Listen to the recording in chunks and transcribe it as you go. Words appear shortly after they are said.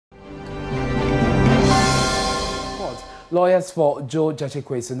lawyers for James Gyakye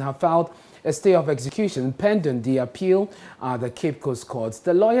Quayson have filed a stay of execution pending the appeal at the Cape Coast courts.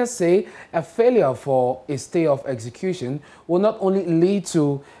 The lawyers say a failure for a stay of execution will not only lead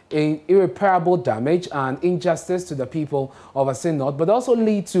to irreparable damage and injustice to the people of Asin North, but also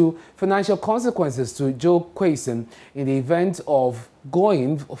lead to financial consequences to Gyakye Quayson in the event of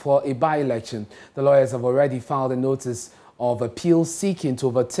going for a by-election. The lawyers have already filed a notice of appeal seeking to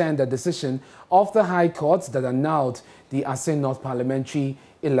overturn the decision of the High Court that annulled the Asin North parliamentary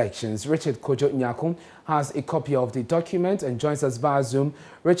elections. Richard Kojo has a copy of the document and joins us via Zoom.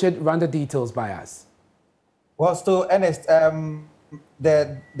 Richard, run the details by us. Well, so Ernest,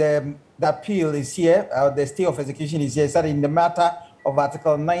 the appeal is here, the stay of execution is here, starting in the matter of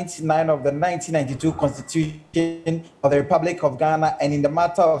Article 99 of the 1992 Constitution of the Republic of Ghana, and in the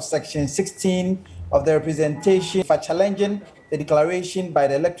matter of Section 16 of the representation for challenging the declaration by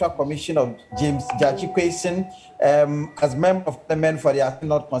the Electoral Commission of James Gyakye Quayson as member of parliament for the Asin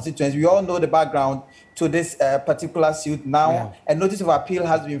North constituency. We all know the background to this particular suit now. Yeah. A notice of appeal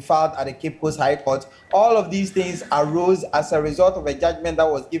has been filed at the Cape Coast High Court. All of these things arose as a result of a judgment that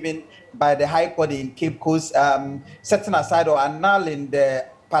was given by the High Court in Cape Coast, setting aside or annulling the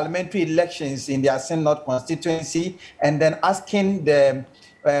parliamentary elections in the Asin North constituency, and then asking the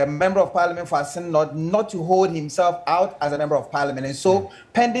member of parliament for Asin North not to hold himself out as a member of parliament. And so,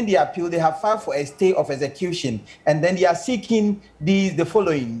 pending the appeal, they have filed for a stay of execution, and then they are seeking the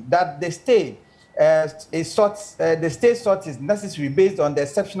following: that the stay sought is necessary based on the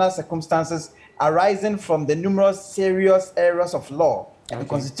exceptional circumstances arising from the numerous serious errors of law and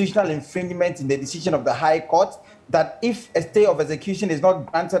constitutional infringement in the decision of the High Court, that if a stay of execution is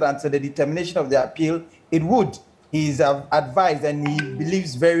not granted until the determination of the appeal, it would. He is advised, and he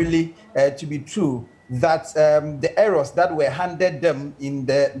believes verily to be true, that the errors that were handed them in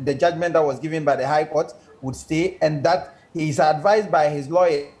the judgment that was given by the High Court would stay, and that he is advised by his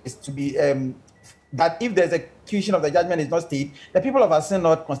lawyers to be that if the execution of the judgment is not stayed, the people of Asin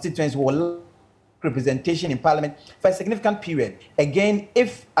North constituency will representation in parliament for a significant period. Again,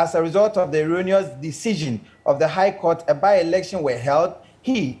 if as a result of the erroneous decision of the High Court a by-election were held,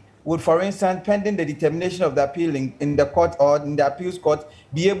 he would, for instance, pending the determination of the appeal in the court or in the appeals court,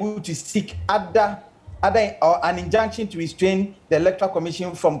 be able to seek other or an injunction to restrain the Electoral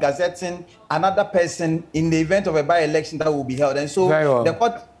Commission from gazetting another person in the event of a by-election that will be held. And so the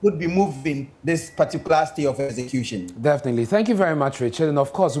court would be moving this particular stay of execution. Definitely. Thank you very much, Richard. And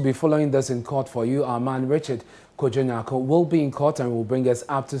of course, we'll be following this in court for you. Our man, Richard Kojo will be in court and will bring us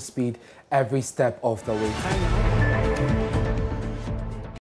up to speed every step of the way.